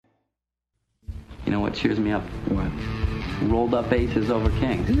You know what cheers me up? What? Rolled up aces over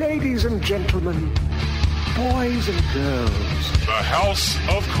kings. Ladies and gentlemen, boys and girls. The House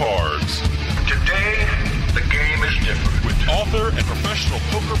of Cards. Today, the game is different. With author and professional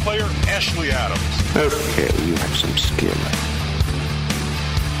poker player Ashley Adams. Okay, you have some skill.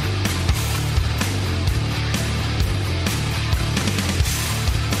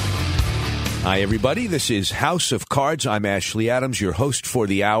 Hi, everybody. This is House of Cards. I'm Ashley Adams, your host for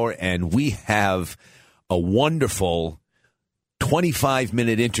the hour, and we have a wonderful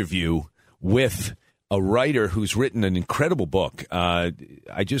 25-minute interview with a writer who's written an incredible book. I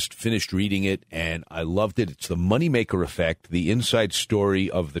just finished reading it, and I loved it. It's The Moneymaker Effect, the inside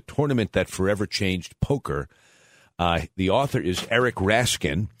story of the tournament that forever changed poker. The author is Eric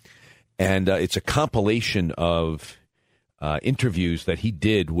Raskin, and it's a compilation of interviews that he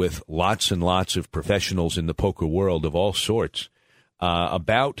did with lots and lots of professionals in the poker world of all sorts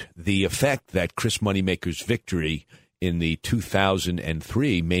about the effect that Chris Moneymaker's victory in the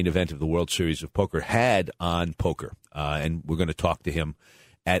 2003 main event of the World Series of Poker had on poker. And we're going to talk to him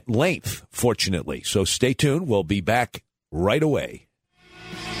at length, fortunately. So stay tuned. We'll be back right away.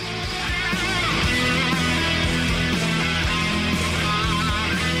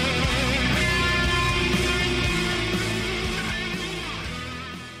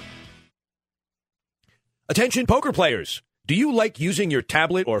 Attention poker players. Do you like using your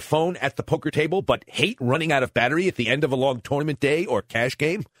tablet or phone at the poker table but hate running out of battery at the end of a long tournament day or cash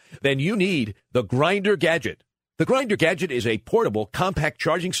game? Then you need the Grindr Gadget. The Grindr Gadget is a portable, compact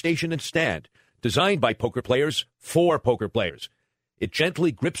charging station and stand designed by poker players for poker players. It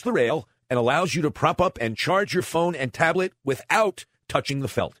gently grips the rail and allows you to prop up and charge your phone and tablet without touching the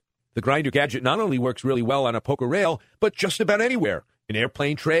felt. The Grindr Gadget not only works really well on a poker rail, but just about anywhere. An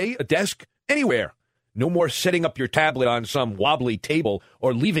airplane tray, a desk, anywhere. No more setting up your tablet on some wobbly table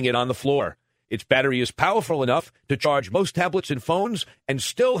or leaving it on the floor. Its battery is powerful enough to charge most tablets and phones and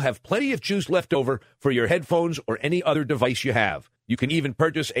still have plenty of juice left over for your headphones or any other device you have. You can even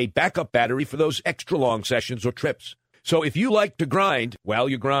purchase a backup battery for those extra long sessions or trips. So if you like to grind while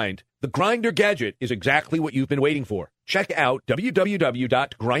you grind, the Grindr Gadget is exactly what you've been waiting for. Check out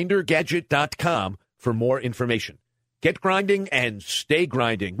www.grindergadget.com for more information. Get grinding and stay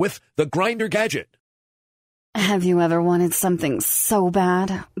grinding with the Grindr Gadget. Have you ever wanted something so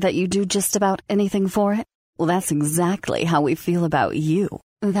bad that you do just about anything for it? Well, that's exactly how we feel about you.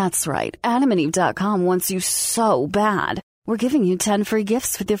 That's right. AdamandEve.com wants you so bad. We're giving you 10 free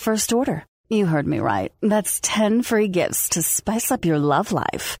gifts with your first order. You heard me right. That's 10 free gifts to spice up your love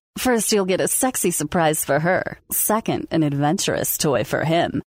life. First, you'll get a sexy surprise for her. Second, an adventurous toy for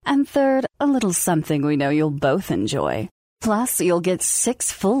him. And third, a little something we know you'll both enjoy. Plus, you'll get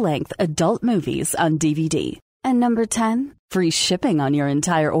 6 full-length adult movies on DVD. And number 10, free shipping on your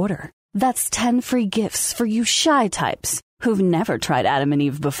entire order. That's 10 free gifts for you shy types who've never tried Adam and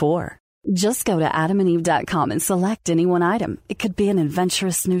Eve before. Just go to AdamandEve.com and select any one item. It could be an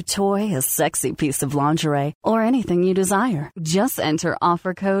adventurous new toy, a sexy piece of lingerie, or anything you desire. Just enter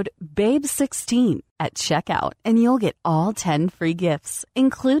offer code BABE16 at checkout, and you'll get all 10 free gifts,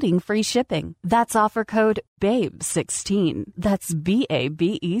 including free shipping. That's offer code BABE16. That's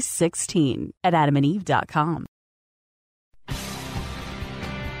BABE 16 at AdamandEve.com.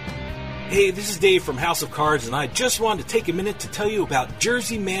 Hey, this is Dave from House of Cards, and I just wanted to take a minute to tell you about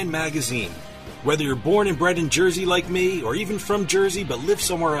Jersey Man Magazine. Whether you're born and bred in Jersey like me, or even from Jersey but live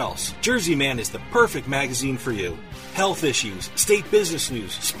somewhere else, Jersey Man is the perfect magazine for you. Health issues, state business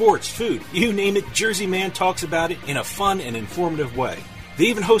news, sports, food, you name it, Jersey Man talks about it in a fun and informative way. They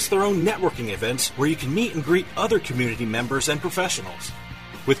even host their own networking events where you can meet and greet other community members and professionals.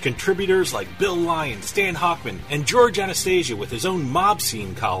 With contributors like Bill Lyon, Stan Hochman, and George Anastasia with his own mob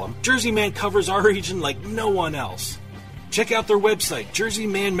scene column, Jersey Man covers our region like no one else. Check out their website,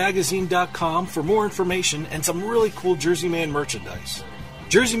 jerseymanmagazine.com, for more information and some really cool Jersey Man merchandise.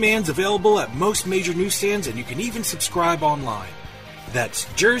 Jersey Man's available at most major newsstands, and you can even subscribe online. That's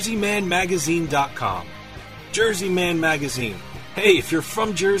jerseymanmagazine.com. Jersey Man Magazine. Hey, if you're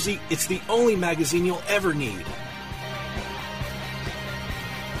from Jersey, it's the only magazine you'll ever need.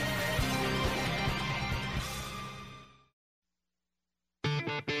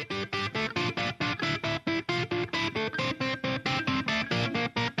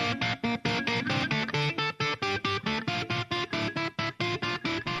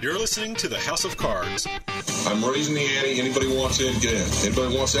 You're listening to the House of Cards. I'm raising the ante. Anybody wants in, get in.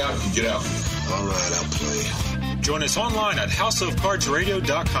 Anybody wants out, you get out. All right, I'll play. Join us online at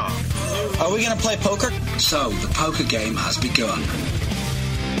houseofcardsradio.com. Are we going to play poker? So, the poker game has begun.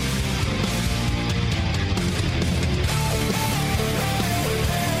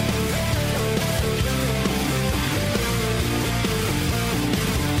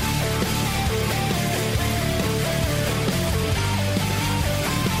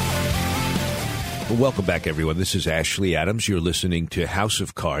 Welcome back, everyone. This is Ashley Adams. You're listening to House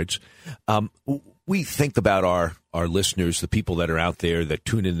of Cards. We think about our listeners, the people that are out there that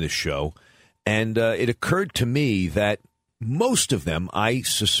tune in this show, and it occurred to me that most of them, I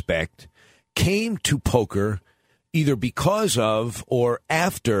suspect, came to poker either because of or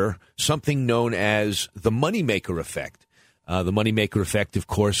after something known as the moneymaker effect. The moneymaker effect, of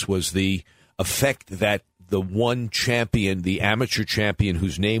course, was the effect that the one champion, the amateur champion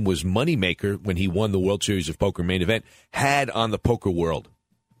whose name was Moneymaker when he won the World Series of Poker main event, had on the poker world.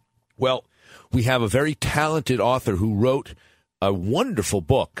 Well, we have a very talented author who wrote a wonderful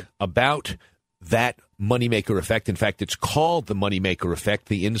book about that Moneymaker effect. In fact, it's called The Moneymaker Effect,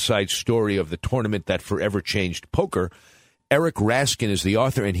 the inside story of the tournament that forever changed poker. Eric Raskin is the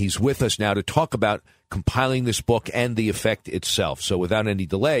author, and he's with us now to talk about compiling this book and the effect itself. So without any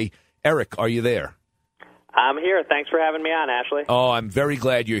delay, Eric, are you there? I'm here. Thanks for having me on, Ashley. Oh, I'm very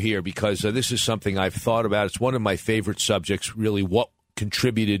glad you're here because this is something I've thought about. It's one of my favorite subjects, really what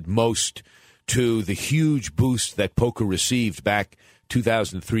contributed most to the huge boost that poker received back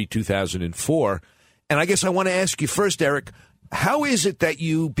 2003, 2004. And I guess I want to ask you first, Eric, how is it that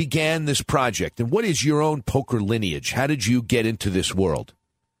you began this project, and what is your own poker lineage? How did you get into this world?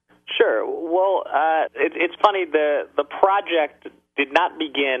 Sure. Well, it's funny. The project did not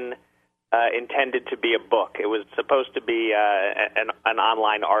begin intended to be a book. It was supposed to be an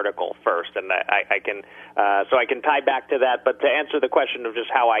online article first, and I can tie back to that. But to answer the question of just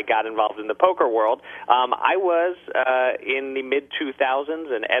how I got involved in the poker world, I was in the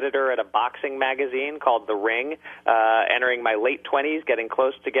mid-2000s an editor at a boxing magazine called The Ring, entering my late 20s, getting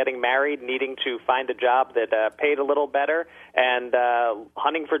close to getting married, needing to find a job that paid a little better, and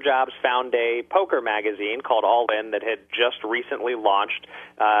hunting for jobs, found a poker magazine called All In that had just recently launched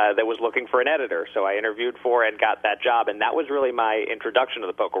that was looking for an editor. So I interviewed for and got that job, and that was really my introduction to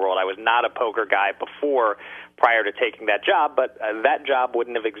the poker world. I was not a poker guy prior to taking that job, but that job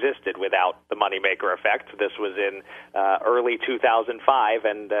wouldn't have existed without the Moneymaker effect. This was in early 2005,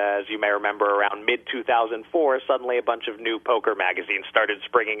 and as you may remember, around mid-2004, suddenly a bunch of new poker magazines started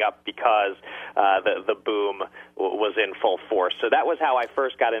springing up because the boom was in full force. So that was how I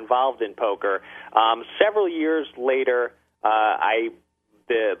first got involved in poker. Several years later,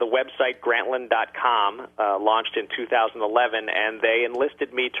 the website Grantland.com launched in 2011, and they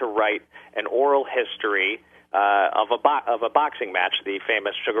enlisted me to write an oral history of a boxing match, the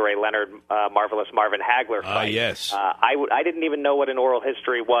famous Sugar Ray Leonard, Marvelous Marvin Hagler fight. Yes. I didn't even know what an oral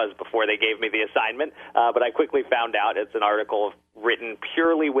history was before they gave me the assignment, but I quickly found out it's an article written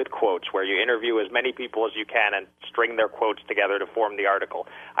purely with quotes, where you interview as many people as you can and string their quotes together to form the article.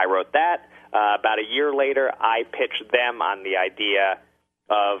 I wrote that. About a year later, I pitched them on the idea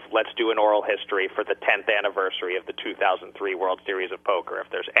of let's do an oral history for the 10th anniversary of the 2003 World Series of Poker. If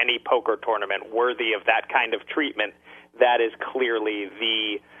there's any poker tournament worthy of that kind of treatment, that is clearly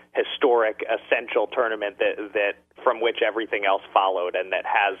the historic, essential tournament that from which everything else followed, and that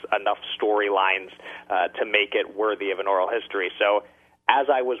has enough storylines to make it worthy of an oral history. So as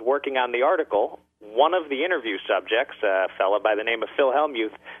I was working on the article, one of the interview subjects, a fellow by the name of Phil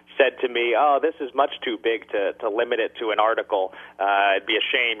Hellmuth, said to me, "Oh, this is much too big to limit it to an article. It'd be a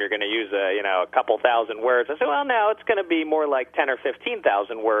shame. You're going to use a couple thousand words." I said, "Well, no, it's going to be more like 10 or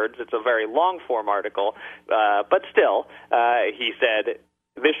 15,000 words. It's a very long form article, but still," he said,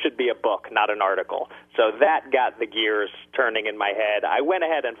 "this should be a book, not an article." So that got the gears turning in my head. I went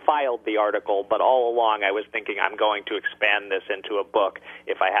ahead and filed the article, but all along I was thinking I'm going to expand this into a book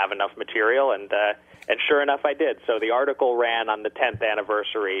if I have enough material, and sure enough I did. So the article ran on the 10th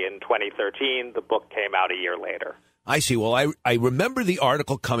anniversary in 2013. The book came out a year later. I see. Well, I remember the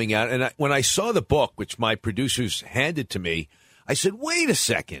article coming out, and when I saw the book, which my producers handed to me, I said, wait a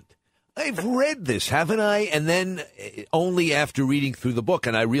second. I've read this, haven't I? And then only after reading through the book,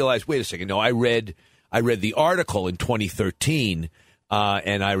 and I realized, wait a second, no, I read the article in 2013,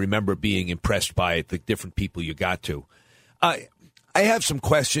 and I remember being impressed by it, the different people you got to. I have some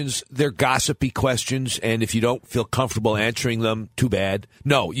questions. They're gossipy questions, and if you don't feel comfortable answering them, too bad.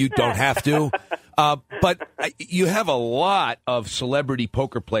 No, you don't have to. But you have a lot of celebrity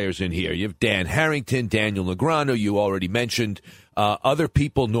poker players in here. You have Dan Harrington, Daniel Negreanu, you already mentioned. Other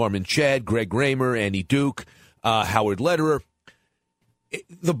people, Norman Chad, Greg Raymer, Annie Duke, Howard Lederer.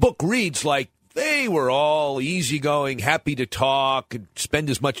 The book reads like they were all easygoing, happy to talk, and spend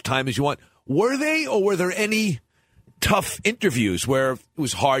as much time as you want. Were they, or were there any tough interviews where it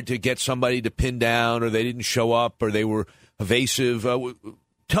was hard to get somebody to pin down, or they didn't show up, or they were evasive?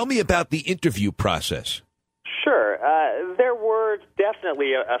 Tell me about the interview process. Sure. There were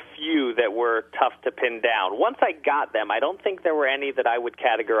definitely a few that were tough to pin down. Once I got them, I don't think there were any that I would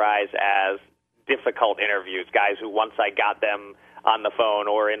categorize as difficult interviews, guys who once I got them on the phone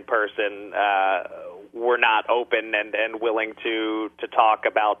or in person were not open and willing to talk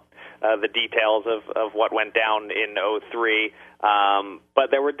about the details of what went down in 2003.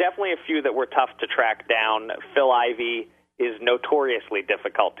 But there were definitely a few that were tough to track down. Phil Ivey is notoriously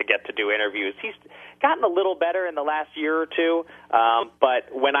difficult to get to do interviews. He's gotten a little better in the last year or two,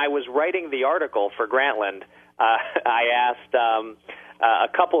 but when I was writing the article for Grantland, I asked a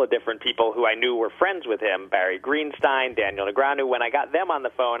couple of different people who I knew were friends with him, Barry Greenstein, Daniel Negreanu. When I got them on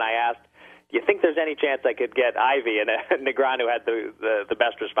the phone, I asked, do you think there's any chance I could get Ivey? And Negreanu had the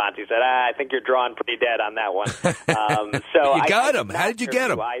best response. He said, I think you're drawing pretty dead on that one. So you got him. How did you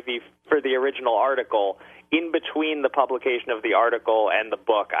get him? Ivey for the original article. In between the publication of the article and the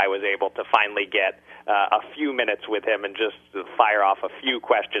book, I was able to finally get a few minutes with him and just fire off a few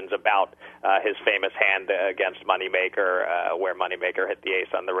questions about his famous hand against Moneymaker, where Moneymaker hit the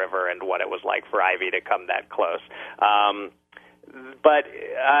ace on the river, and what it was like for Ivey to come that close. But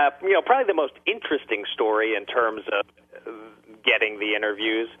probably the most interesting story in terms of getting the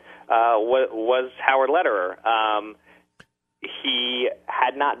interviews was Howard Lederer. He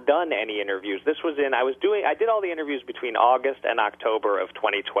had not done any interviews. I did all the interviews between August and October of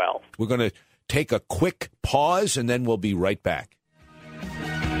 2012. We're going to take a quick pause, and then we'll be right back.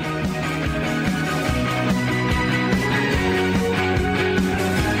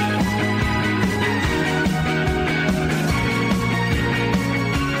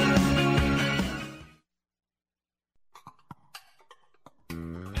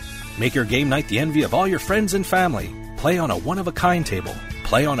 Make your game night the envy of all your friends and family. Play on a one-of-a-kind table.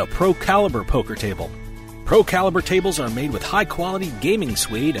 Play on a Pro Caliber poker table. Pro Caliber tables are made with high-quality gaming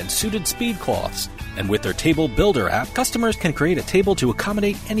suede and suited speed cloths. And with their Table Builder app, customers can create a table to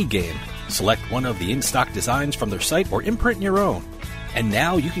accommodate any game. Select one of the in-stock designs from their site or imprint your own. And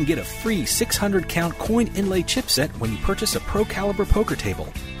now you can get a free 600-count coin inlay chipset when you purchase a Pro Caliber poker table.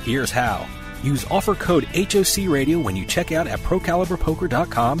 Here's how. Use offer code HOCRadio when you check out at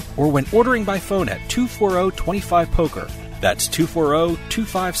ProCaliberPoker.com or when ordering by phone at 240-25-POKER. That's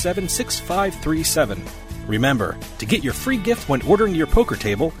 240-257-6537. Remember, to get your free gift when ordering your poker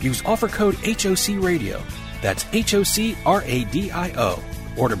table, use offer code HOCRadio. That's HOCRADIO.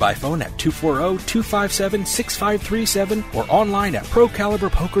 Order by phone at 240-257-6537 or online at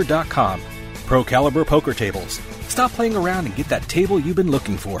ProCaliberPoker.com. Pro Caliber Poker Tables. Stop playing around and get that table you've been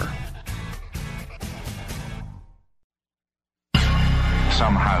looking for.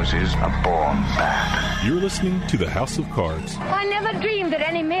 Some houses are born bad. You're listening to the House of Cards. I never dreamed that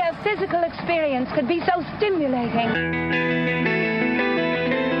any mere physical experience could be so stimulating.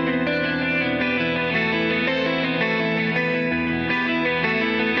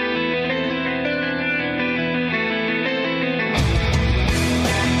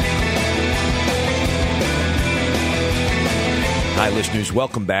 Hi, listeners.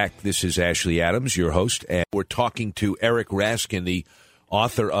 Welcome back. This is Ashley Adams, your host, and we're talking to Eric Raskin, the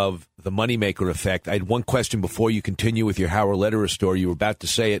author of The Moneymaker Effect. I had one question before you continue with your Howard Lederer story. You were about to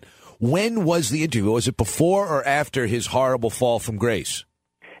say it. When was the interview? Was it before or after his horrible fall from grace?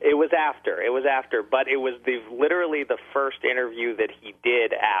 It was after, but it was literally the first interview that he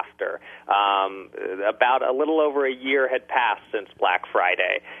did after. About a little over a year had passed since Black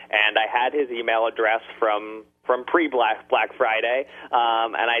Friday, and I had his email address from pre-Black Friday,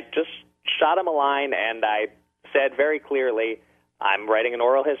 and I just shot him a line, and I said very clearly, I'm writing an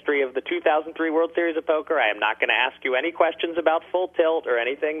oral history of the 2003 World Series of Poker. I am not going to ask you any questions about Full Tilt or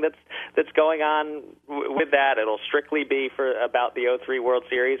anything that's going on with that. It'll strictly be about the 2003 World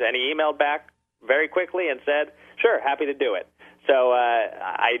Series. And he emailed back very quickly and said, sure, happy to do it. So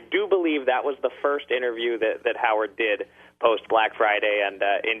I do believe that was the first interview that Howard did post-Black Friday, and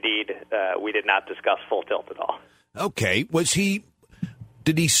indeed, we did not discuss Full Tilt at all. Okay.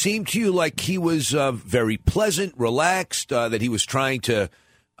 Did he seem to you like he was very pleasant, relaxed, that he was trying to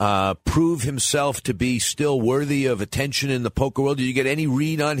prove himself to be still worthy of attention in the poker world? Did you get any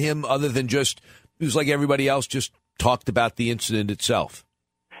read on him other than just, he was like everybody else, just talked about the incident itself?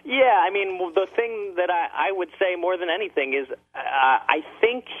 Yeah, I mean, the thing that I would say more than anything is I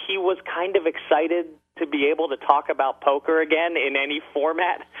think he was kind of excited to be able to talk about poker again in any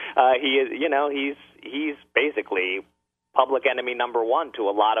format. He's basically public enemy number one to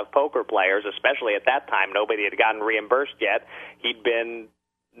a lot of poker players, especially at that time. Nobody had gotten reimbursed yet. He'd been,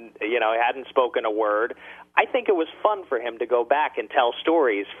 he hadn't spoken a word. I think it was fun for him to go back and tell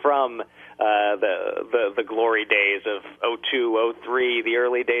stories from the glory days of 2002, 2003, the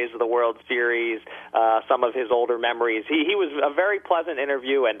early days of the World Series, some of his older memories. He was a very pleasant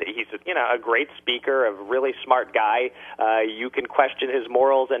interview, and he's a great speaker, a really smart guy. You can question his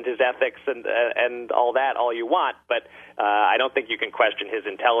morals and his ethics and all that all you want, but I don't think you can question his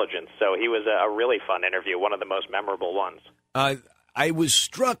intelligence. So he was a really fun interview, one of the most memorable ones. I was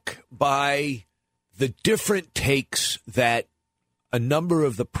struck by the different takes that a number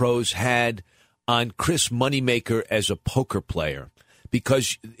of the pros had on Chris Moneymaker as a poker player,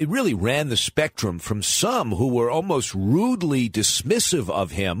 because it really ran the spectrum from some who were almost rudely dismissive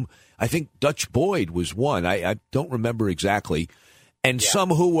of him. I think Dutch Boyd was one. I don't remember exactly. And some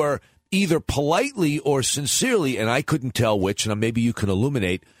who were either politely or sincerely, and I couldn't tell which, and maybe you can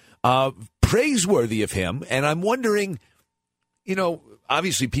illuminate, praiseworthy of him. And I'm wondering,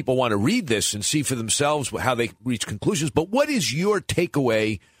 obviously people want to read this and see for themselves how they reach conclusions, but what is your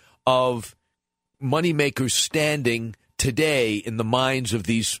takeaway of Moneymaker's standing today in the minds of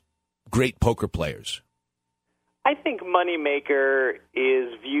these great poker players? I think Moneymaker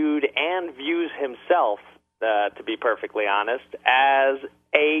is viewed and views himself, to be perfectly honest, as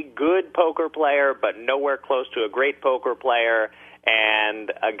a good poker player, but nowhere close to a great poker player, and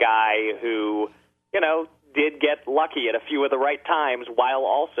a guy who, did get lucky at a few of the right times while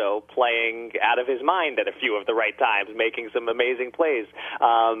also playing out of his mind at a few of the right times, making some amazing plays.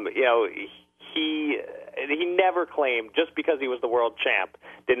 He never claimed just because he was the world champ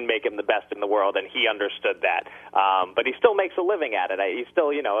didn't make him the best in the world, and he understood that. But he still makes a living at it. He's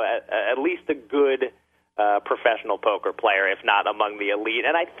still, at least a good professional poker player, if not among the elite.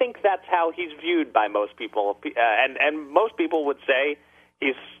 And I think that's how he's viewed by most people. And most people would say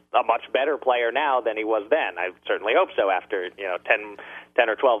he's a much better player now than he was then. I certainly hope so after 10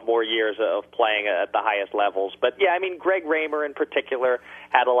 or 12 more years of playing at the highest levels. But yeah, Greg Raymer in particular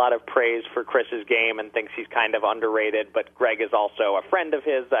had a lot of praise for Chris's game and thinks he's kind of underrated. But Greg is also a friend of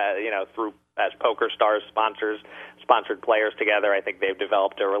his, through as Poker Stars sponsored players together. I think they've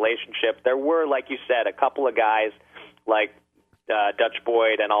developed a relationship. There were, like you said, a couple of guys like Dutch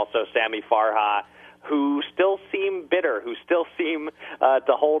Boyd and also Sammy Farha who still seem bitter, who still seem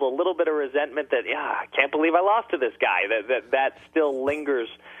to hold a little bit of resentment that, I can't believe I lost to this guy. That still lingers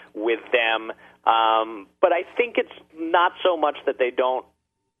with them. But I think it's not so much that they don't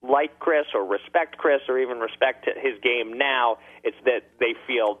like Chris or respect Chris or even respect his game now. It's that they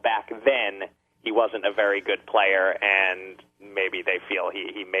feel back then he wasn't a very good player, and maybe they feel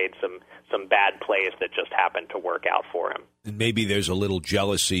he made some bad plays that just happened to work out for him. And maybe there's a little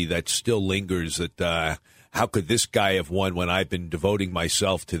jealousy that still lingers that how could this guy have won when I've been devoting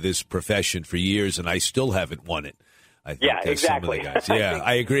myself to this profession for years and I still haven't won it? I think exactly. Some of the guys. Yeah,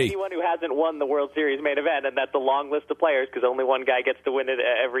 I agree. Anyone who hasn't won the World Series main event, and that's a long list of players because only one guy gets to win it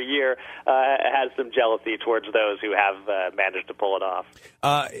every year, has some jealousy towards those who have managed to pull it off.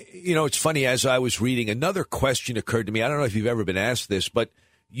 It's funny, as I was reading, another question occurred to me. I don't know if you've ever been asked this, but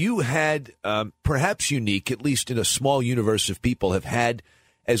you had, perhaps unique, at least in a small universe of people, have had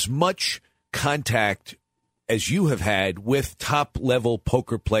as much contact as you have had with top-level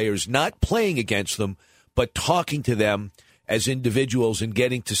poker players, not playing against them, but talking to them as individuals and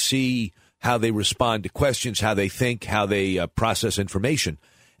getting to see how they respond to questions, how they think, how they process information.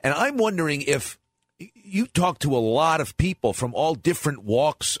 And I'm wondering if you talk to a lot of people from all different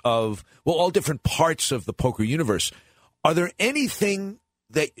walks of, all different parts of the poker universe. Are there anything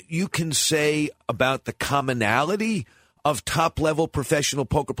that you can say about the commonality of top-level professional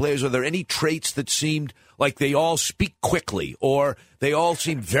poker players? Are there any traits that seemed like they all speak quickly, or they all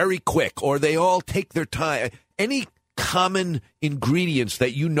seem very quick, or they all take their time? Any common ingredients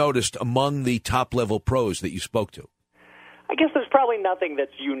that you noticed among the top-level pros that you spoke to? I guess there's probably nothing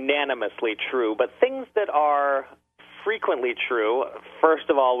that's unanimously true, but things that are frequently true, first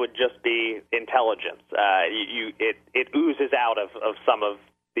of all, would just be intelligence. It oozes out of some of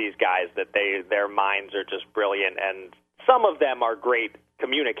these guys that their minds are just brilliant, and some of them are great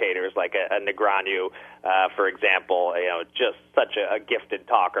communicators, like a Negreanu, for example, just such a gifted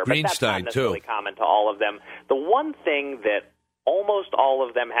talker. But that's not necessarily common to all of them. The one thing that almost all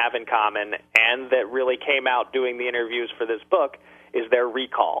of them have in common, and that really came out doing the interviews for this book, is their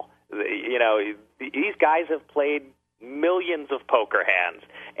recall. These guys have played millions of poker hands,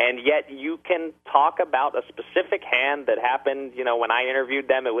 and yet you can talk about a specific hand that happened, when I interviewed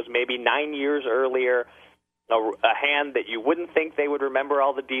them, it was maybe 9 years earlier, a hand that you wouldn't think they would remember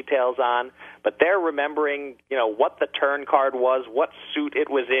all the details on, but they're remembering, what the turn card was, what suit it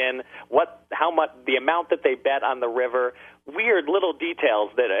was in, how much, the amount that they bet on the river. Weird little details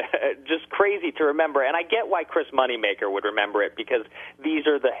that are just crazy to remember. And I get why Chris Moneymaker would remember it, because these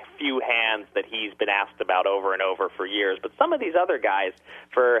are the few hands that he's been asked about over and over for years. But some of these other guys,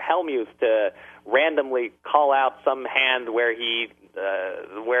 for Hellmuth to randomly call out some hand where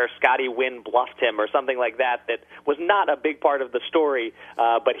where Scotty Wynn bluffed him or something like that was not a big part of the story,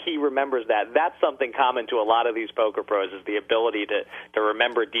 but he remembers that. That's something common to a lot of these poker pros, is the ability to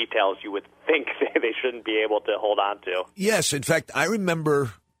remember details you would think they shouldn't be able to hold on to. Yes, in fact, I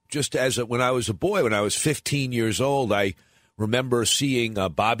remember when I was a boy, when I was 15 years old, I remember seeing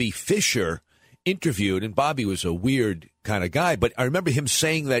Bobby Fischer interviewed, and Bobby was a weird kind of guy, but I remember him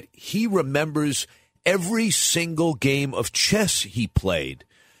saying that he remembers every single game of chess he played.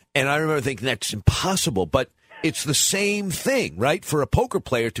 And I remember thinking that's impossible, but it's the same thing, right? For a poker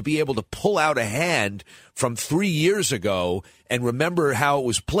player to be able to pull out a hand from 3 years ago and remember how it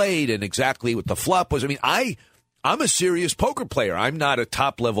was played and exactly what the flop was. I mean, I'm a serious poker player. I'm not a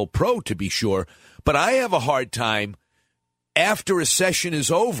top-level pro, to be sure, but I have a hard time after a session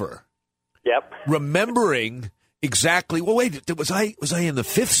is over remembering exactly. Well, wait. Was I in the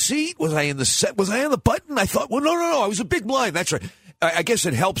fifth seat? Was I in the set? Was I on the button? I thought. Well, no. I was a big blind. That's right. I guess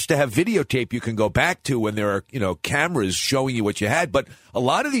it helps to have videotape you can go back to when there are cameras showing you what you had. But a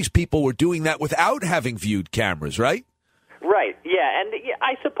lot of these people were doing that without having viewed cameras, right? Right. Yeah, and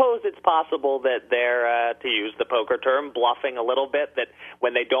I suppose it's possible that they're, to use the poker term, bluffing a little bit. That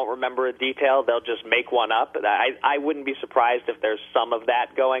when they don't remember a detail, they'll just make one up. I wouldn't be surprised if there's some of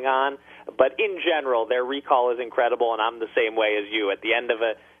that going on. But in general, their recall is incredible, and I'm the same way as you. At the end of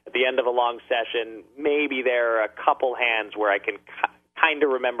a long session, maybe there are a couple hands where I can kind of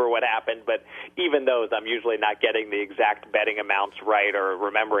remember what happened, but even those, I'm usually not getting the exact betting amounts right or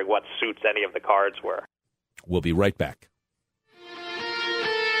remembering what suits any of the cards were. We'll be right back.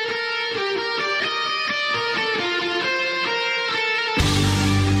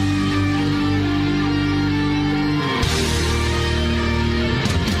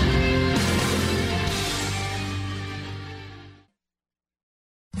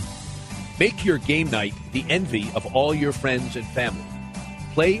 Make your game night the envy of all your friends and family.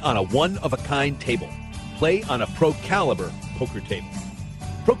 Play on a one-of-a-kind table. Play on a Pro Caliber poker table.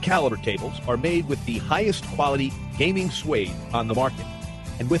 Pro Caliber tables are made with the highest quality gaming suede on the market.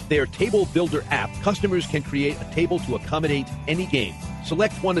 And with their Table Builder app, customers can create a table to accommodate any game.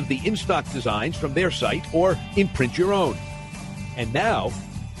 Select one of the in-stock designs from their site or imprint your own. And now,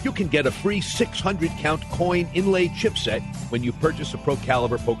 you can get a free 600-count coin inlay chipset when you purchase a Pro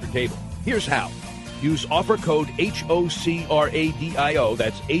Caliber poker table. Here's how. Use offer code HOCRADIO,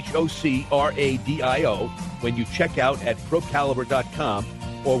 that's HOCRADIO, when you check out at ProCaliber.com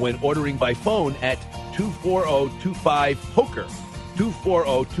or when ordering by phone at 24025-POKER.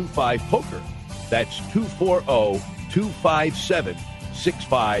 24025-POKER. That's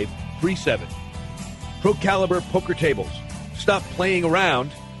 240-257-6537. Pro Caliber poker tables. Stop playing around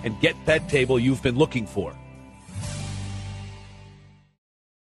and get that table you've been looking for.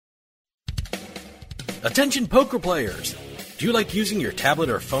 Attention poker players! Do you like using your tablet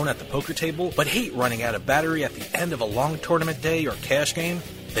or phone at the poker table, but hate running out of battery at the end of a long tournament day or cash game?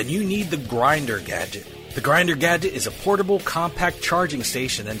 Then you need the Grinder Gadget. The Grinder Gadget is a portable, compact charging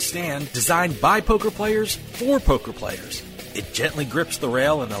station and stand designed by poker players for poker players. It gently grips the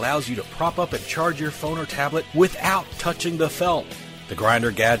rail and allows you to prop up and charge your phone or tablet without touching the felt. The Grinder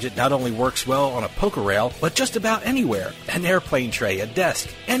Gadget not only works well on a poker rail, but just about anywhere. An airplane tray, a desk,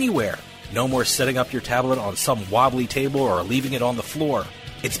 anywhere. No more setting up your tablet on some wobbly table or leaving it on the floor.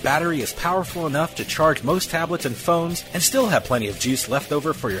 Its battery is powerful enough to charge most tablets and phones and still have plenty of juice left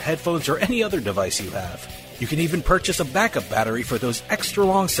over for your headphones or any other device you have. You can even purchase a backup battery for those extra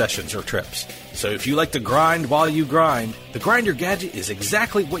long sessions or trips. So if you like to grind while you grind, the Grinder Gadget is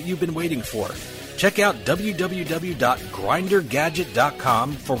exactly what you've been waiting for. Check out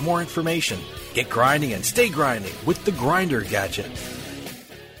www.grindergadget.com for more information. Get grinding and stay grinding with the Grinder Gadget.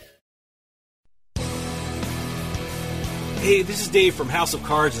 Hey, this is Dave from House of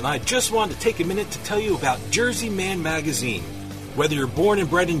Cards, and I just wanted to take a minute to tell you about Jersey Man Magazine. Whether you're born and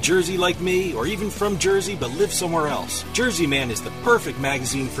bred in Jersey like me, or even from Jersey but live somewhere else, Jersey Man is the perfect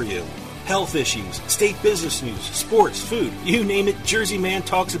magazine for you. Health issues, state business news, sports, food, you name it, Jersey Man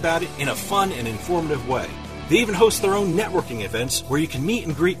talks about it in a fun and informative way. They even host their own networking events where you can meet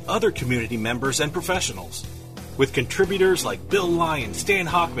and greet other community members and professionals. With contributors like Bill Lyon, Stan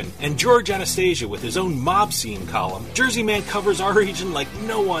Hochman, and George Anastasia with his own mob scene column, Jersey Man covers our region like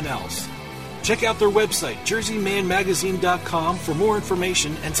no one else. Check out their website, jerseymanmagazine.com, for more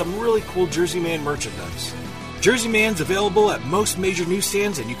information and some really cool Jersey Man merchandise. Jersey Man's available at most major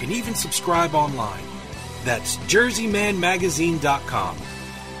newsstands, and you can even subscribe online. That's jerseymanmagazine.com.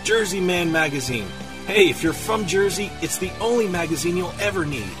 Jersey Man Magazine. Hey, if you're from Jersey, it's the only magazine you'll ever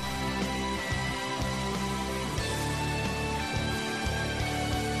need.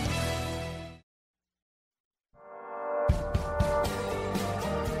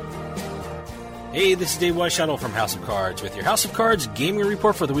 Hey, this is Dave Weishuttle from House of Cards with your House of Cards gaming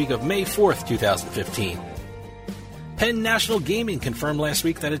report for the week of May 4th, 2015. Penn National Gaming confirmed last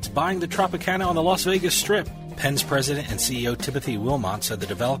week that it's buying the Tropicana on the Las Vegas Strip. Penn's president and CEO Timothy Wilmot said the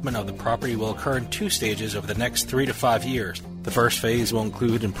development of the property will occur in 2 stages over the next 3 to 5 years. The first phase will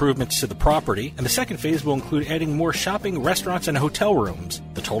include improvements to the property, and the second phase will include adding more shopping, restaurants, and hotel rooms.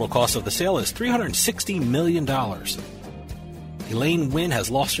 The total cost of the sale is $360 million. Elaine Wynn has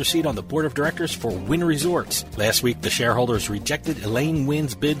lost her seat on the board of directors for Wynn Resorts. Last week, the shareholders rejected Elaine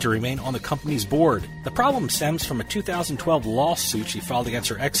Wynn's bid to remain on the company's board. The problem stems from a 2012 lawsuit she filed against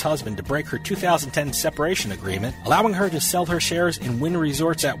her ex-husband to break her 2010 separation agreement, allowing her to sell her shares in Wynn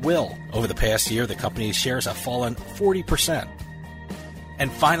Resorts at will. Over the past year, the company's shares have fallen 40%.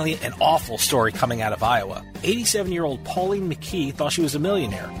 And finally, an awful story coming out of Iowa. 87-year-old Pauline McKee thought she was a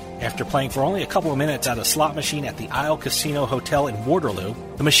millionaire. After playing for only a couple of minutes at a slot machine at the Isle Casino Hotel in Waterloo,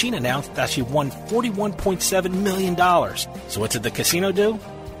 the machine announced that she won $41.7 million. So what did the casino do?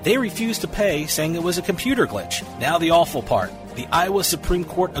 They refused to pay, saying it was a computer glitch. Now the awful part. The Iowa Supreme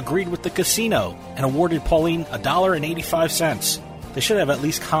Court agreed with the casino and awarded Pauline $1.85. They should have at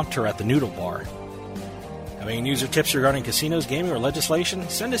least comped her at the noodle bar. Having any news or tips regarding casinos, gaming, or legislation?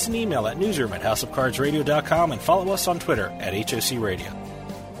 Send us an email at newsroom@houseofcardsradio.com and follow us on Twitter at HOC Radio.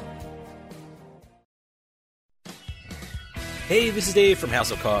 Hey, this is Dave from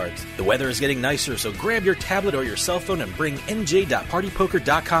House of Cards. The weather is getting nicer, so grab your tablet or your cell phone and bring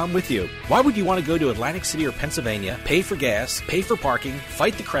nj.partypoker.com with you. Why would you want to go to Atlantic City or Pennsylvania, pay for gas, pay for parking,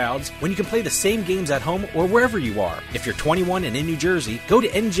 fight the crowds, when you can play the same games at home or wherever you are? If you're 21 and in New Jersey, go to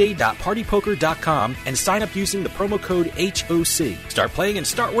nj.partypoker.com and sign up using the promo code HOC. Start playing and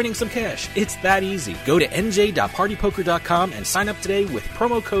start winning some cash. It's that easy. Go to nj.partypoker.com and sign up today with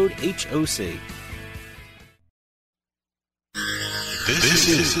promo code HOC. This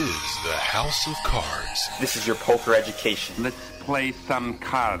is the House of Cards. This is your poker education. Let's play some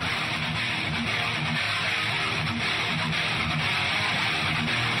cards.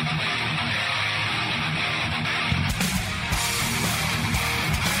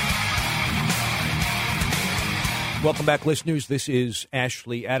 Welcome back, listeners. This is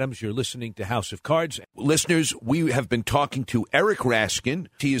Ashley Adams. You're listening to House of Cards. Listeners, we have been talking to Eric Raskin.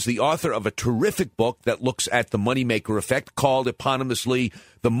 He is the author of a terrific book that looks at the moneymaker effect, called eponymously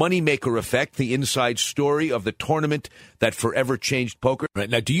The Moneymaker Effect, the inside story of the tournament that forever changed poker. Right,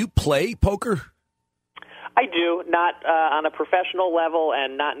 now, do you play poker? I do, not on a professional level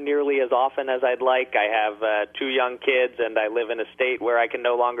and not nearly as often as I'd like. I have 2 young kids, and I live in a state where I can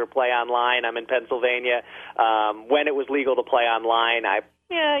no longer play online. I'm in Pennsylvania. When it was legal to play online,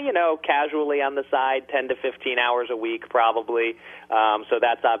 casually on the side, 10 to 15 hours a week probably. So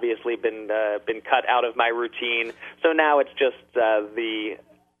that's obviously been cut out of my routine. So now it's just the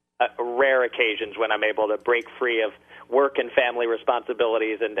rare occasions when I'm able to break free of work and family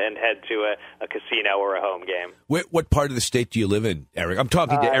responsibilities and head to a casino or a home game. What part of the state do you live in, Eric? I'm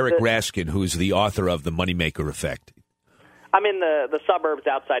talking to Eric Raskin, who's the author of The Moneymaker Effect. I'm in the suburbs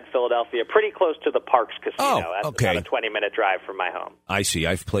outside Philadelphia, pretty close to the Parks Casino. That's about a 20-minute drive from my home. I see.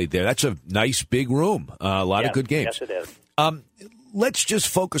 I've played there. That's a nice big room. A lot of good games. Yes, it is. Let's just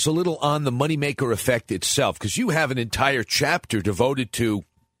focus a little on the Moneymaker Effect itself, because you have an entire chapter devoted to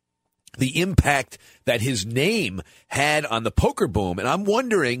the impact that his name had on the poker boom. And I'm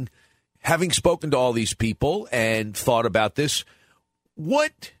wondering, having spoken to all these people and thought about this,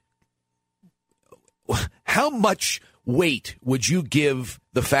 how much weight would you give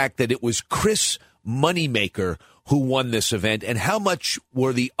the fact that it was Chris Moneymaker who won this event, and how much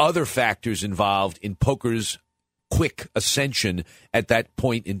were the other factors involved in poker's quick ascension at that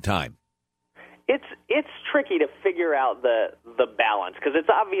point in time? It's tricky to figure out the balance, because it's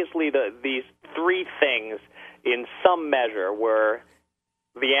obviously these 3 things in some measure were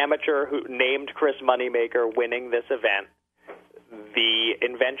the amateur who named Chris Moneymaker winning this event, the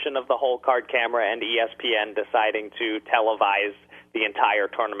invention of the whole card camera and ESPN deciding to televise the entire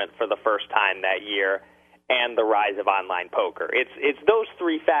tournament for the first time that year, and the rise of online poker. It's those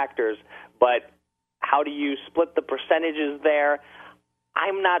 3 factors, but how do you split the percentages there?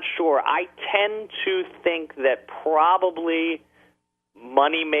 I'm not sure. I tend to think that probably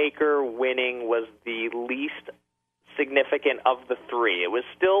Moneymaker winning was the least significant of the three. It was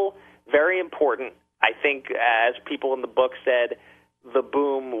still very important. I think, as people in the book said, the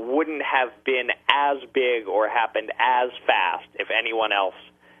boom wouldn't have been as big or happened as fast if anyone else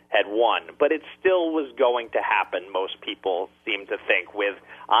had won. But it still was going to happen, most people seem to think, with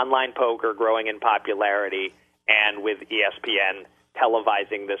online poker growing in popularity and with ESPN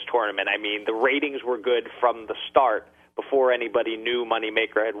televising this tournament. I mean, the ratings were good from the start, before anybody knew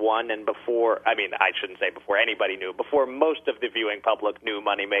Moneymaker had won, and before anybody knew, before most of the viewing public knew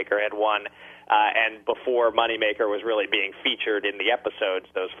Moneymaker had won, and before Moneymaker was really being featured in the episodes,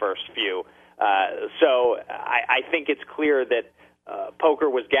 those first few. So I think it's clear that poker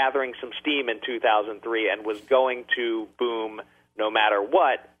was gathering some steam in 2003 and was going to boom no matter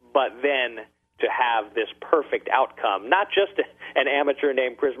what, but then to have this perfect outcome, not just an amateur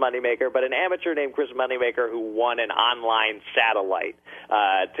named Chris Moneymaker, but an amateur named Chris Moneymaker who won an online satellite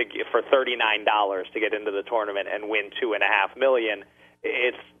for $39 to get into the tournament and win $2.5 million.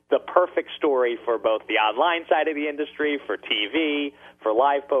 It's the perfect story for both the online side of the industry, for TV, for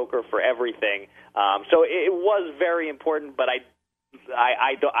live poker, for everything. So it was very important, but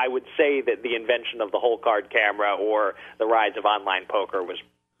I would say that the invention of the whole card camera or the rise of online poker was,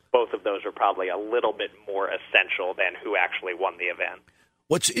 both of those are probably a little bit more essential than who actually won the event.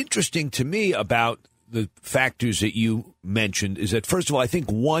 What's interesting to me about the factors that you mentioned is that, first of all, I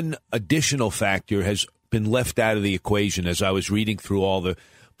think one additional factor has been left out of the equation as I was reading through all the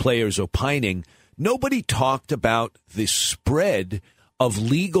players opining. Nobody talked about the spread of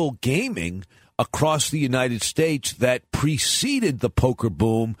legal gaming across the United States that preceded the poker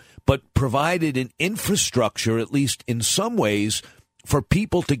boom, but provided an infrastructure, at least in some ways, for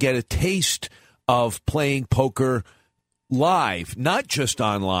people to get a taste of playing poker live, not just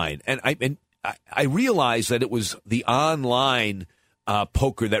online. And I realized that it was the online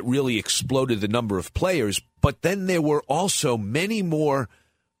poker that really exploded the number of players, but then there were also many more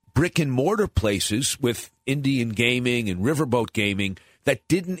brick-and-mortar places with Indian gaming and riverboat gaming that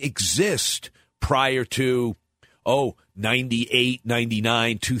didn't exist prior to, 98,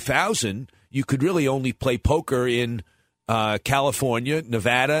 99, 2000. You could really only play poker in California,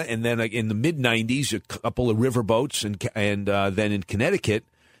 Nevada, and then in the mid-'90s, a couple of riverboats, and then in Connecticut,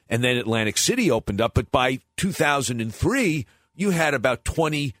 and then Atlantic City opened up. But by 2003, you had about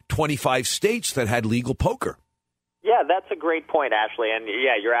 20, 25 states that had legal poker. Yeah, that's a great point, Ashley. And,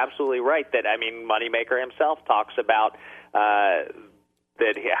 yeah, you're absolutely right that, I mean, Moneymaker himself talks about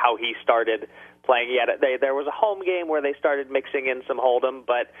how he started playing. There was a home game where they started mixing in some Hold'em,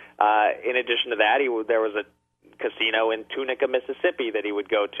 but in addition to that, there was a casino in Tunica, Mississippi that he would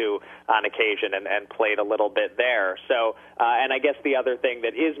go to on occasion and played a little bit there. So, and I guess the other thing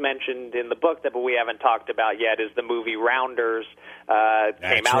that is mentioned in the book that we haven't talked about yet is the movie Rounders.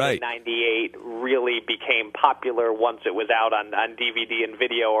 Came out in 98, really became popular once it was out on DVD and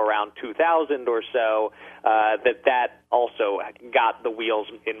video around 2000 or so, that also got the wheels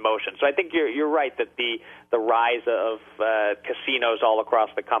in motion. So I think you're right that the rise of casinos all across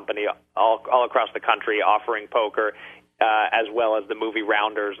the country offering poker, as well as the movie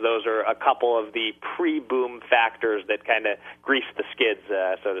Rounders, those are a couple of the pre-boom factors that kind of greased the skids,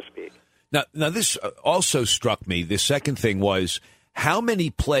 so to speak. Now, this also struck me. The second thing was how many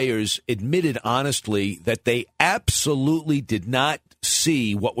players admitted honestly that they absolutely did not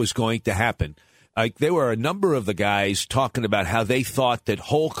see what was going to happen. There were a number of the guys talking about how they thought that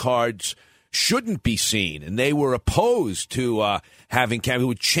hole cards shouldn't be seen, and they were opposed to having cameras. It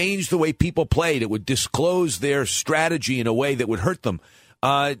would change the way people played. It would disclose their strategy in a way that would hurt them.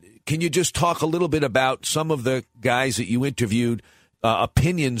 Can you just talk a little bit about some of the guys that you interviewed,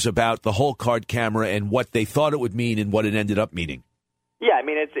 opinions about the hole card camera and what they thought it would mean and what it ended up meaning? Yeah, I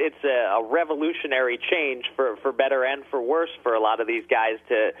mean, it's a revolutionary change for better and for worse for a lot of these guys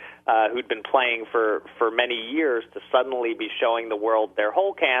who'd been playing for many years to suddenly be showing the world their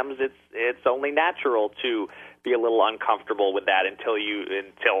hole cams. It's only natural to be a little uncomfortable with that until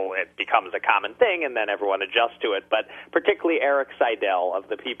it becomes a common thing, and then everyone adjusts to it. But particularly Eric Seidel, of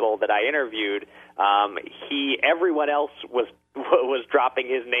the people that I interviewed, everyone else was dropping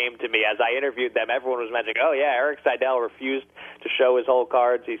his name to me as I interviewed them. Everyone was mentioning, oh yeah, Eric Seidel refused to show his hole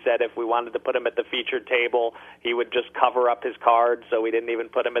cards. He said if we wanted to put him at the featured table, he would just cover up his cards, so we didn't even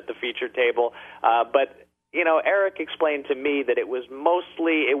put him at the featured table. But Eric explained to me that it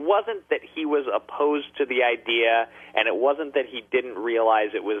wasn't that he was opposed to the idea, and it wasn't that he didn't realize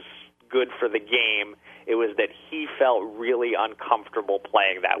it was good for the game. It was that he felt really uncomfortable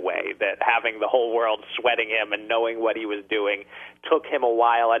playing that way, that having the whole world sweating him and knowing what he was doing took him a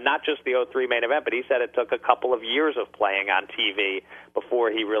while, and not just the 03 main event, but he said it took a couple of years of playing on TV before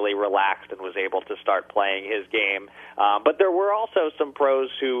he really relaxed and was able to start playing his game. But there were also some pros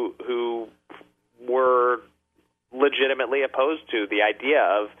who were legitimately opposed to the idea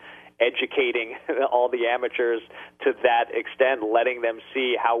of educating all the amateurs to that extent, letting them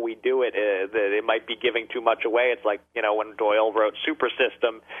see how we do it, that it might be giving too much away. It's like, when Doyle wrote Super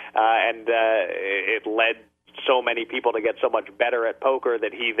System, and it led so many people to get so much better at poker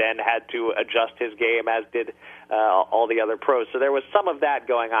that he then had to adjust his game, as did all the other pros. So there was some of that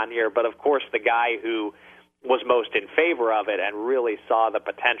going on here, but of course the guy who was most in favor of it and really saw the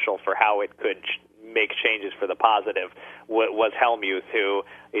potential for how it could make changes for the positive was Hellmuth, who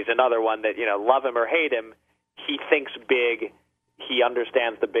is another one that, love him or hate him, he thinks big, he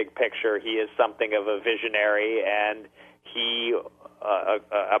understands the big picture, he is something of a visionary, and he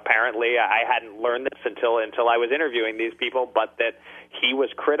apparently, I hadn't learned this until I was interviewing these people, but that he was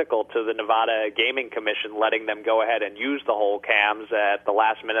critical to the Nevada Gaming Commission letting them go ahead and use the whole cams. At the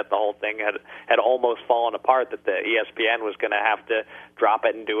last minute, the whole thing had almost fallen apart, that the ESPN was going to have to drop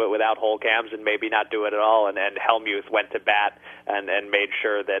it and do it without whole cams and maybe not do it at all, and Hellmuth went to bat and made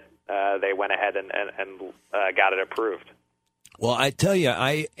sure that they went ahead and got it approved. Well, I tell you,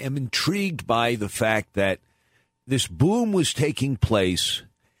 I am intrigued by the fact that this boom was taking place,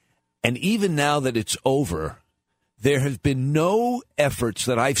 and even now that it's over, there have been no efforts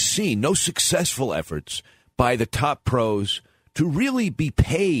that I've seen, no successful efforts by the top pros to really be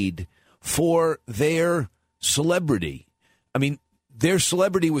paid for their celebrity. I mean, their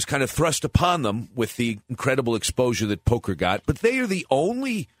celebrity was kind of thrust upon them with the incredible exposure that poker got, but they are the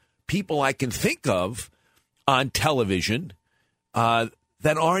only people I can think of on television that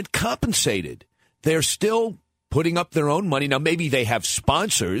aren't compensated. They're still putting up their own money. Now, maybe they have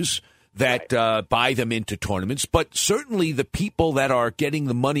sponsors that buy them into tournaments, but certainly the people that are getting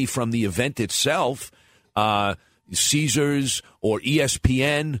the money from the event itself, Caesars or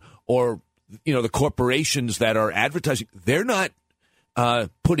ESPN or, the corporations that are advertising, they're not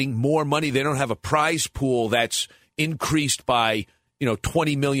putting more money. They don't have a prize pool that's increased by,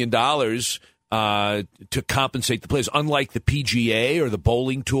 $20 million to compensate the players, unlike the PGA or the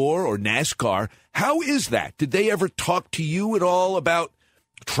bowling tour or NASCAR. How is that? Did they ever talk to you at all about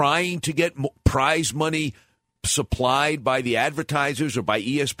trying to get prize money supplied by the advertisers or by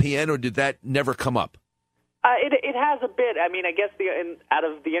ESPN, or did that never come up? It has a bit. I mean, I guess out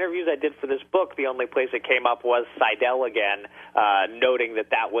of the interviews I did for this book, the only place it came up was Seidel again, noting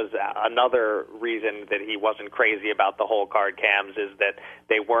that was another reason that he wasn't crazy about the whole card cams, is that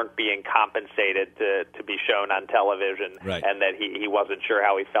they weren't being compensated to be shown on television, right, and that he wasn't sure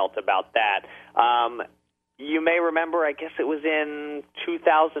how he felt about that. You may remember, I guess it was in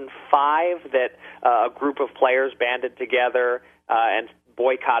 2005, that a group of players banded together and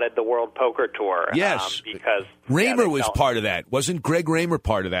boycotted the World Poker Tour. Yes, because Raymer was part of that. Wasn't Greg Raymer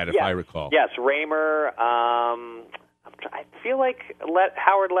part of that, if I recall? Yes, Raymer. I feel like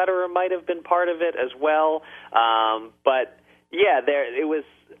Howard Lederer might have been part of it as well. But yeah, it was.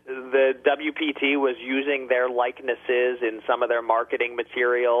 The WPT was using their likenesses in some of their marketing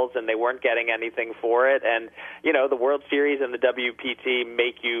materials, and they weren't getting anything for it. And the World Series and the WPT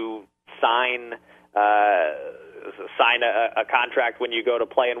make you sign a contract when you go to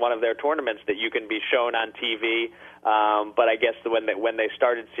play in one of their tournaments that you can be shown on TV. But I guess when they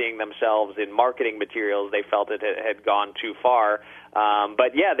started seeing themselves in marketing materials, they felt it had gone too far.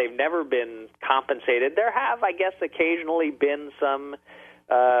 But yeah, they've never been compensated. There have, I guess, occasionally been some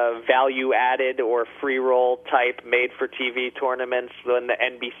value added or free roll type made for TV tournaments. When the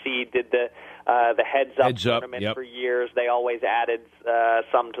NBC did the Heads Up tournament for years, they always added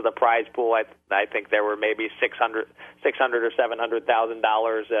some to the prize pool. I think there were maybe $600 or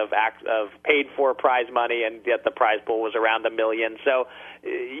 $700,000 of paid for prize money, and yet the prize pool was around $1 million. So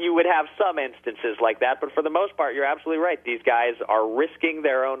you would have some instances like that, but for the most part, you're absolutely right. These guys are risking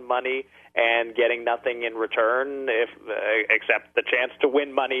their own money and getting nothing in return, except the chance to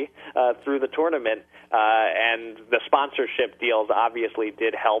win money through the tournament. And the sponsorship deals obviously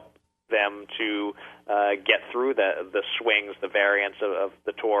did help them to get through the swings, the variants of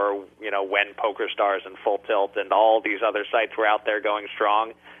the tour, when PokerStars and Full Tilt and all these other sites were out there going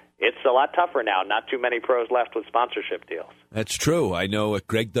strong. It's a lot tougher now. Not too many pros left with sponsorship deals. That's true. I know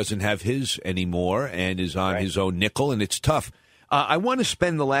Greg doesn't have his anymore and is on his own nickel, and it's tough. I want to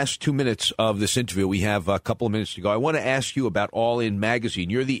spend the last 2 minutes of this interview. We have a couple of minutes to go. I want to ask you about All In Magazine.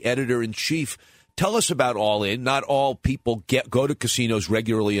 You're the editor-in-chief. Tell us about All In. Not all people go to casinos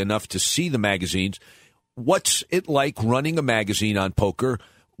regularly enough to see the magazines. What's it like running a magazine on poker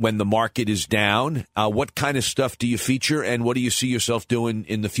when the market is down? What kind of stuff do you feature, and what do you see yourself doing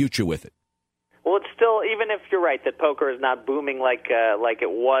in the future with it? Well, it's still, even if you're right that poker is not booming like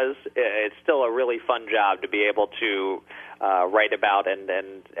it was, it's still a really fun job to be able to write about and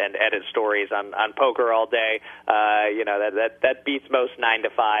edit stories on poker all day. That beats most 9 to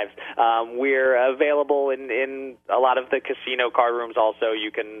 5s. We're available in a lot of the casino card rooms. Also, you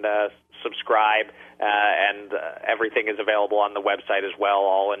can subscribe, and everything is available on the website as well,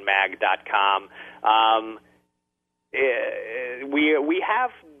 allinmag.com.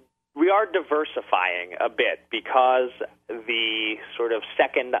 We are diversifying a bit because the sort of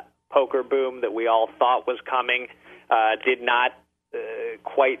second poker boom that we all thought was coming did not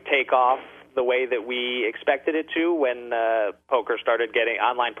quite take off the way that we expected it to when online poker started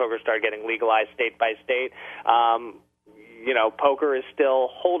getting legalized state by state. Poker is still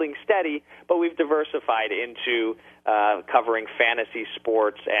holding steady, but we've diversified into covering fantasy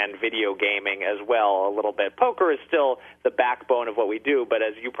sports and video gaming as well a little bit. Poker is still the backbone of what we do, but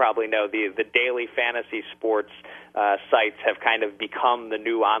as you probably know, the daily fantasy sports sites have kind of become the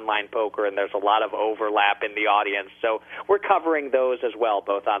new online poker, and there's a lot of overlap in the audience. So we're covering those as well,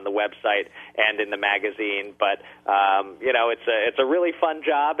 both on the website and in the magazine. But it's a really fun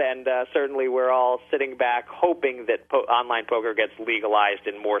job, and certainly we're all sitting back hoping that online poker gets legalized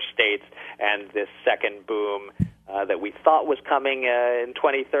in more states, and this second boom that we thought was coming in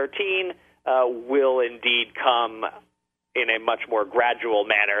 2013 will indeed come in a much more gradual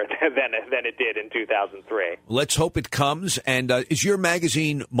manner than it did in 2003. Let's hope it comes. And is your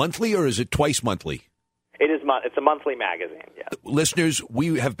magazine monthly, or is it twice monthly? It's a monthly magazine, yeah. Listeners,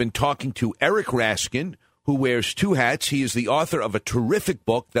 we have been talking to Eric Raskin, who wears two hats. He is the author of a terrific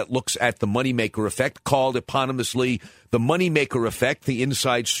book that looks at the Moneymaker Effect, called eponymously The Moneymaker Effect, the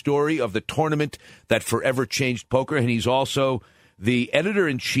inside story of the tournament that forever changed poker. And he's also the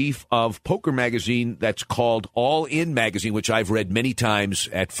editor-in-chief of poker magazine that's called All In Magazine, which I've read many times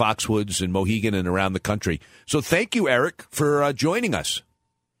at Foxwoods and Mohegan and around the country. So thank you, Eric, for joining us.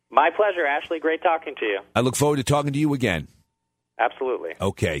 My pleasure, Ashley. Great talking to you. I look forward to talking to you again. Absolutely.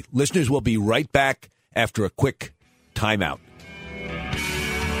 Okay. Listeners, we'll be right back after a quick timeout.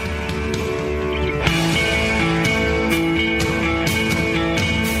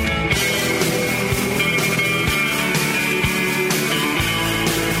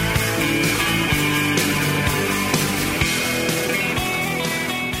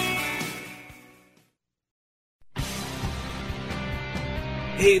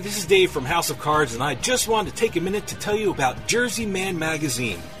 Hey, this is Dave from House of Cards, and I just wanted to take a minute to tell you about Jersey Man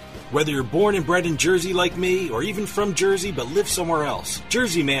Magazine. Whether you're born and bred in Jersey like me, or even from Jersey but live somewhere else,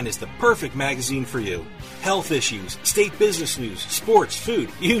 Jersey Man is the perfect magazine for you. Health issues, state business news, sports, food,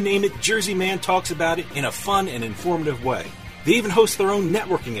 you name it, Jersey Man talks about it in a fun and informative way. They even host their own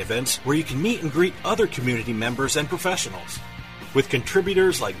networking events where you can meet and greet other community members and professionals. With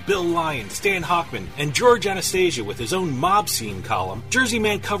contributors like Bill Lyon, Stan Hochman, and George Anastasia with his own mob scene column, Jersey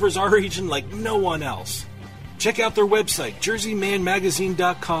Man covers our region like no one else. Check out their website,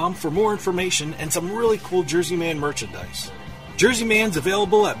 jerseymanmagazine.com, for more information and some really cool Jersey Man merchandise. Jersey Man's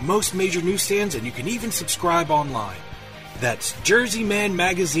available at most major newsstands, and you can even subscribe online. That's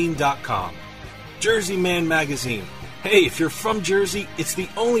jerseymanmagazine.com. Jersey Man Magazine. Hey, if you're from Jersey, it's the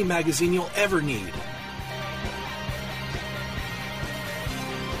only magazine you'll ever need.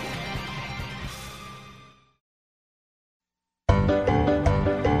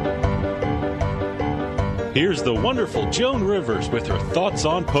 Here's the wonderful Joan Rivers with her thoughts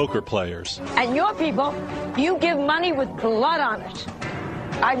on poker players. And your people, you give money with blood on it.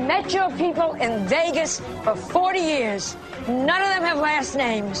 I met your people in Vegas for 40 years. None of them have last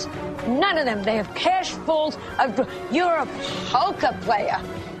names. None of them. They have cash pools. You're a poker player.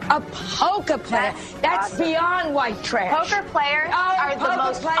 A poker player. That's beyond white trash. Poker players are the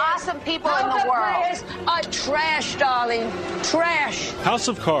most awesome people in the world. Poker players are trash, darling. Trash. House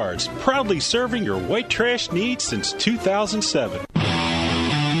of Cards, proudly serving your white trash needs since 2007.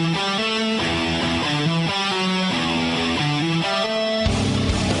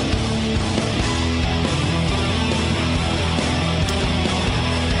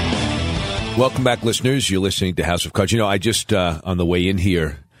 Welcome back, listeners. You're listening to House of Cards. You know, I just, on the way in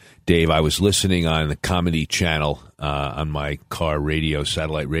here, Dave, I was listening on the Comedy Channel on my car radio,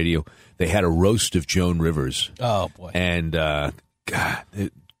 satellite radio. They had a roast of Joan Rivers. Oh, boy. And, God,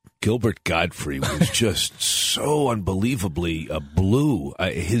 Gilbert Gottfried was just so unbelievably blue.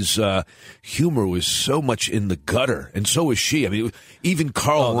 His humor was so much in the gutter, and so was she. I mean, even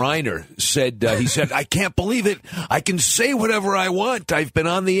Carl Reiner said, he said, I can't believe it. I can say whatever I want. I've been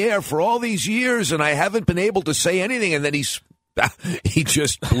on the air for all these years, and I haven't been able to say anything. And then he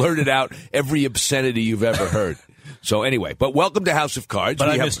just blurted out every obscenity you've ever heard. So anyway, but welcome to House of Cards. But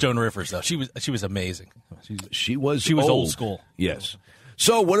I miss Joan Rivers, though. She was amazing. She was old school. Yes.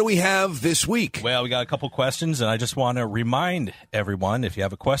 So what do we have this week? Well, we got a couple questions, and I just want to remind everyone, if you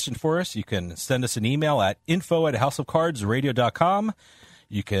have a question for us, you can send us an email at info@houseofcardsradio.com.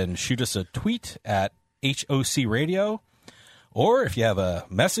 You can shoot us a tweet at HOC Radio. Or if you have a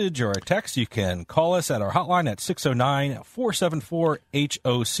message or a text, you can call us at our hotline at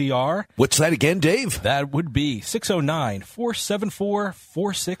 609-474-HOCR. What's that again, Dave? That would be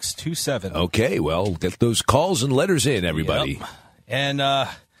 609-474-4627. Okay, well, get those calls and letters in, everybody. Yep. And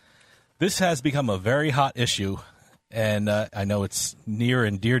this has become a very hot issue, and I know it's near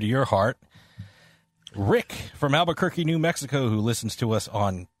and dear to your heart. Rick from Albuquerque, New Mexico, who listens to us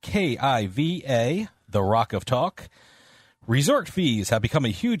on KIVA, the Rock of Talk. Resort fees have become a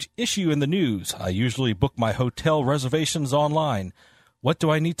huge issue in the news. I usually book my hotel reservations online. What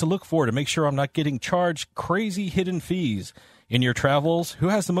do I need to look for to make sure I'm not getting charged crazy hidden fees? In your travels, who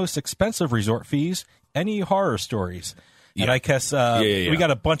has the most expensive resort fees? Any horror stories? Yeah. And I guess we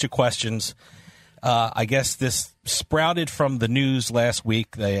got a bunch of questions. I guess this sprouted from the news last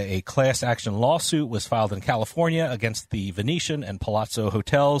week. A class action lawsuit was filed in California against the Venetian and Palazzo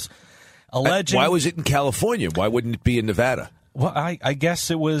hotels, alleging... Why was it in California? Why wouldn't it be in Nevada? Well, I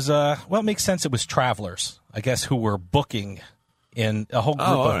guess it was... it makes sense. It was travelers, I guess, who were booking in a whole group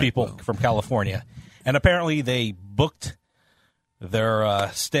of people from California. And apparently they booked their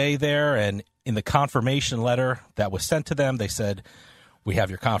stay there, and in the confirmation letter that was sent to them, they said, we have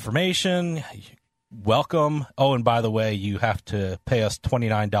your confirmation, welcome. Oh, and by the way, you have to pay us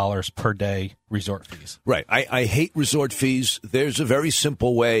 $29 per day resort fees. Right. I hate resort fees. There's a very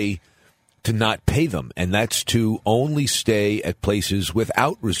simple way to not pay them, and that's to only stay at places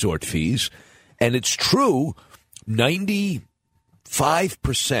without resort fees. And it's true, 95%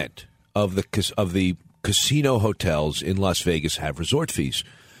 of the casino hotels in Las Vegas have resort fees.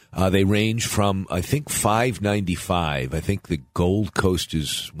 They range from, I think, $5.95. I think the Gold Coast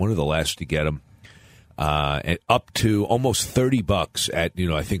is one of the last to get them, and up to almost $30 at,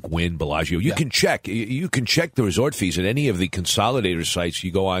 I think Wynn, Bellagio. You can check the resort fees at any of the consolidator sites.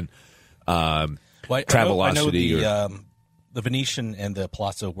 You go on Travelocity. The Venetian and the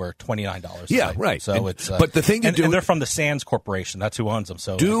Palazzo were $29. Yeah, right. So but the thing to do, and they're from the Sands Corporation. That's who owns them.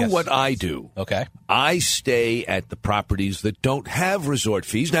 So what I do. Okay. I stay at the properties that don't have resort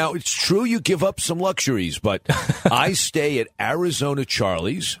fees. Now, it's true you give up some luxuries, but I stay at Arizona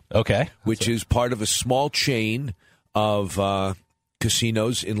Charlie's. Okay. Which is part of a small chain of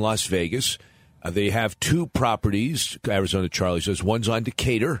casinos in Las Vegas. They have two properties, Arizona Charlie's does. One's on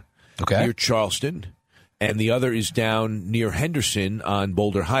Decatur, near Charleston, and the other is down near Henderson on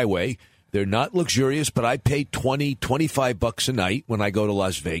Boulder Highway. They're not luxurious, but I pay $25 a night when I go to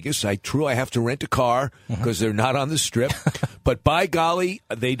Las Vegas. I have to rent a car because they're not on the Strip. But by golly,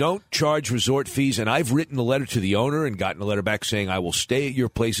 they don't charge resort fees, and I've written a letter to the owner and gotten a letter back saying I will stay at your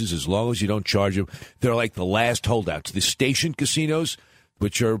places as long as you don't charge them. They're like the last holdouts. The station casinos,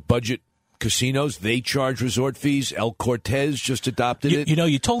 which are budget casinos, they charge resort fees. El Cortez just adopted it.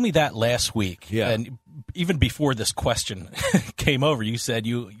 You told me that last week. Yeah. And even before this question came over, you said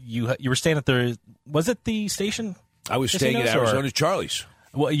you were staying at was it the station? I was staying at Arizona Charlie's.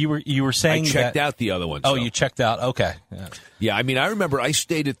 Well, you were saying I checked out the other ones. Oh, you checked out. Okay. Yeah, I mean, I remember I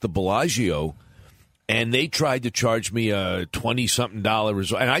stayed at the Bellagio, and they tried to charge me a $20-something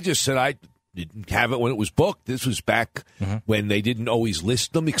resort, and I just said I didn't have it when it was booked. This was back when they didn't always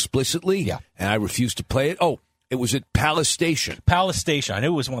list them explicitly, and I refused to play it. Oh, it was at Palace Station. Palace Station. I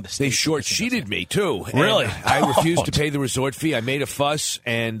knew it was one of the stations. They short-sheeted me, too. Really? I refused to pay the resort fee. I made a fuss,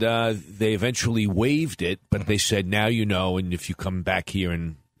 and they eventually waived it, but they said, now you know, and if you come back here,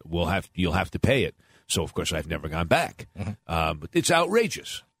 and you'll have to pay it. So, of course, I've never gone back. But it's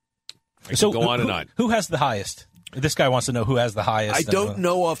outrageous. So go on and on. Who has the highest? This guy wants to know who has the highest. I don't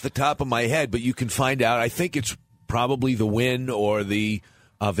know off the top of my head, but you can find out. I think it's probably the Wynn or the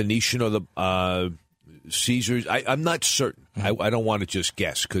Venetian or the Caesars. I'm not certain. I don't want to just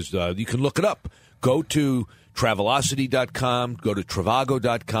guess because you can look it up. Go to Travelocity.com, go to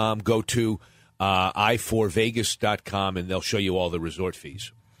Trivago.com, go to i4vegas.com, and they'll show you all the resort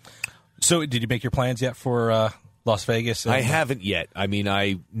fees. So did you make your plans yet for Las Vegas? I haven't yet. I mean,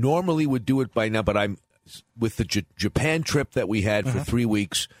 I normally would do it by now, but I'm with the Japan trip that we had for 3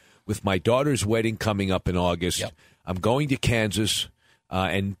 weeks. with my daughter's wedding coming up in August. Yep. I'm going to Kansas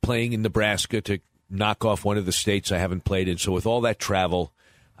and playing in Nebraska to knock off one of the states I haven't played in. So with all that travel,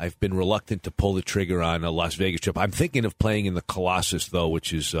 I've been reluctant to pull the trigger on a Las Vegas trip. I'm thinking of playing in the Colossus, though,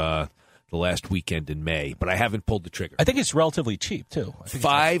 which is the last weekend in May, but I haven't pulled the trigger. I think it's relatively cheap, too.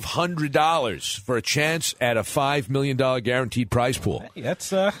 $500 for a chance at a $5 million guaranteed prize pool. Hey, that's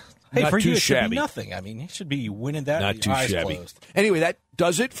Hey, not for too you, it shabby. should be nothing. I mean, you should be winning that Not with too your eyes shabby. closed. Anyway, that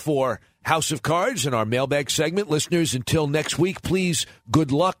does it for House of Cards and our mailbag segment. Listeners, until next week, please,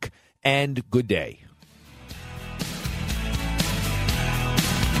 good luck and good day.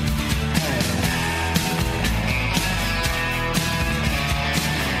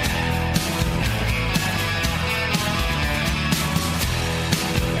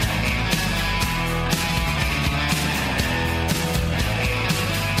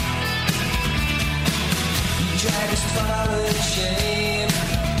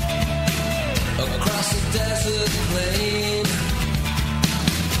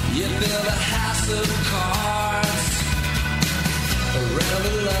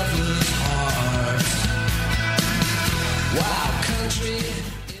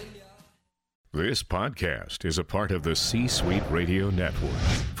 This podcast is a part of the C-Suite Radio Network.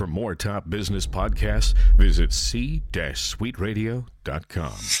 For more top business podcasts, visit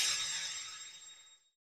c-suiteradio.com.